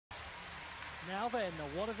Now then,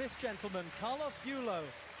 what of this gentleman, Carlos Yulo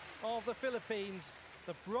of the Philippines,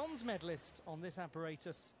 the bronze medalist on this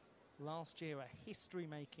apparatus last year, a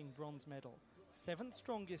history-making bronze medal. 7th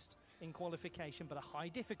strongest in qualification, but a high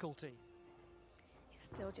difficulty. He's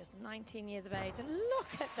still just 19 years of age, and look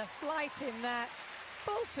at the flight in that.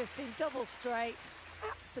 Full twisting, double straight,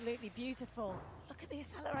 absolutely beautiful. Look at the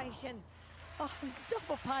acceleration. Oh,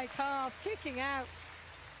 double pike half, kicking out.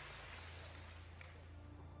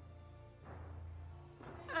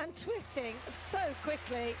 And twisting so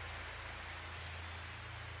quickly.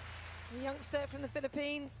 The youngster from the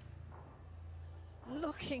Philippines,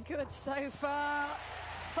 looking good so far.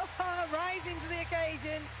 Rising to the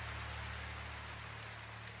occasion.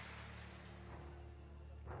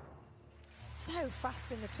 So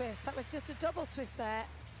fast in the twist. That was just a double twist there,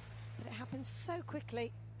 but it happened so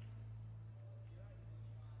quickly.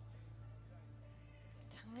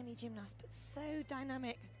 Tiny gymnast, but so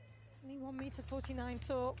dynamic. Only 1.49 meters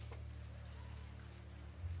tall.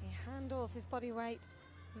 He handles his body weight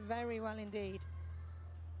very well indeed.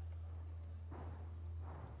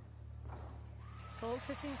 Full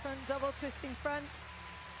twisting front, double twisting front.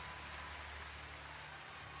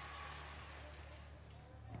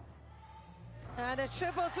 And a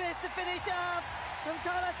triple twist to finish off from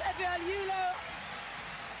Carlos Edriel. Yulo.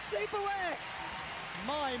 Super work.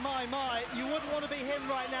 My, you wouldn't want to be him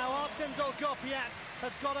right now. Artem Dolgopiat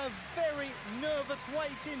has got a very nervous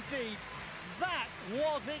wait indeed. That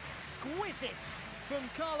was exquisite from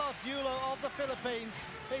Carlos Yulo of the Philippines.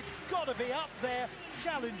 It's got to be up there,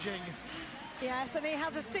 challenging. Yes, and he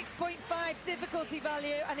has a 6.5 difficulty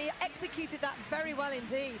value, and he executed that very well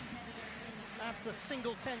indeed. That's a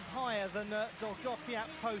single tenth higher than Dolgopiat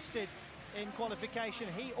posted in qualification.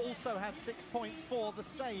 He also had 6.4, the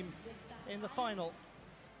same in the final.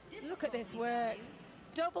 Look at this work.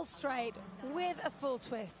 Double straight with a full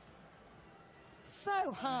twist.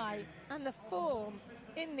 So high, and the form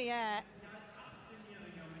in the air.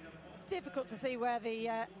 Difficult to see where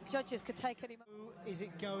the judges could take any more. Who is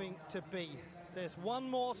it going to be? There's one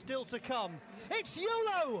more still to come. It's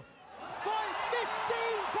Yulo! 15.3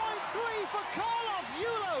 for Carlos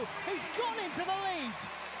Yulo. He's gone into the lead.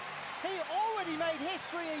 He already made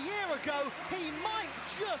history a year ago. He might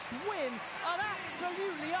just win an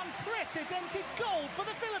absolutely unprecedented gold for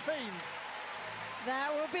the Philippines. That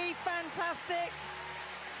will be fantastic.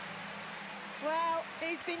 Well,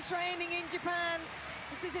 he's been training in Japan.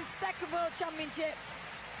 This is his 2nd World Championships.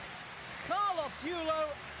 Carlos Yulo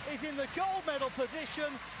is in the gold medal position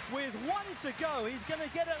with 1 to go. He's going to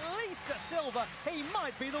get at least a silver. He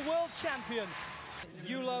might be the world champion.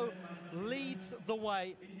 Yulo leads the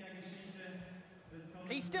way.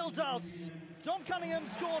 He still does. Tom Cunningham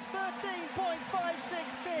scores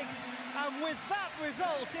 13.566, and with that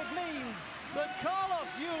result it means that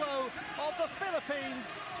Carlos Yulo of the Philippines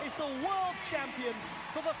is the world champion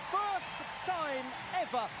for the first time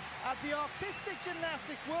ever at the Artistic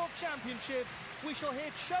Gymnastics World Championships. We shall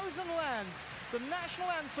hear Chosen Land, the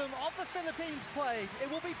national anthem of the Philippines, played.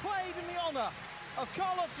 It will be played in the honour of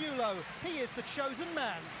Carlos Yulo. He is the chosen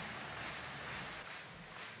man.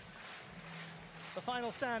 The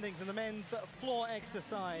final standings in the men's floor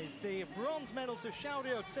exercise. The bronze medal to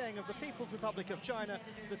Xiaoryo Teng of the People's Republic of China,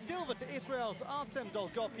 the silver to Israel's Artem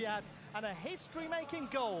Dolgopiat, and a history-making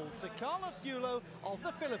gold to Carlos Yulo of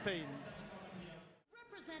the Philippines.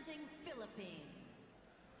 Representing Philippines,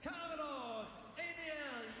 Carlos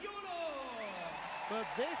Edriel Yulo. But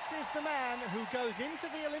this is the man who goes into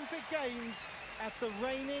the Olympic Games as the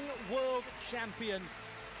reigning world champion.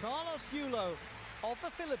 Carlos Yulo of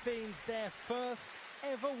the Philippines, their first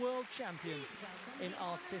ever world champion in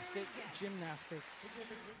artistic gymnastics.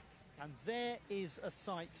 And there is a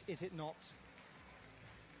sight, is it not?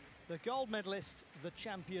 The gold medalist, the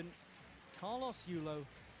champion, Carlos Yulo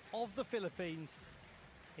of the Philippines.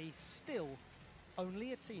 He's still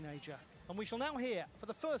only a teenager. And we shall now hear, for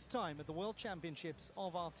the first time at the World Championships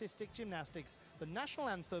of Artistic Gymnastics, the national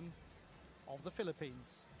anthem of the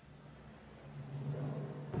Philippines.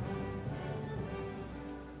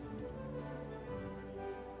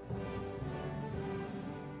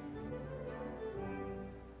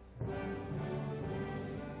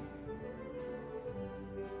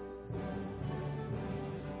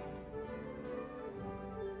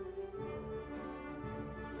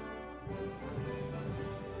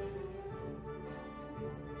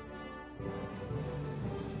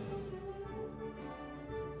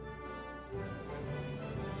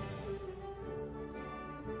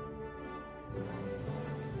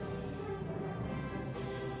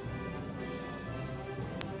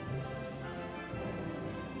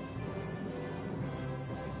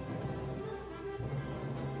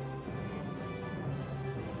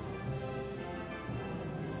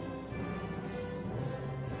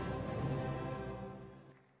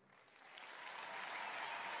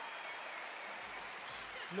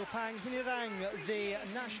 Lupang Hinirang, the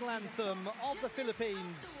national anthem of the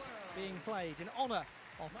Philippines, being played in honour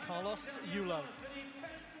of Carlos Yulo.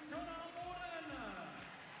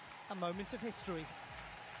 A moment of history.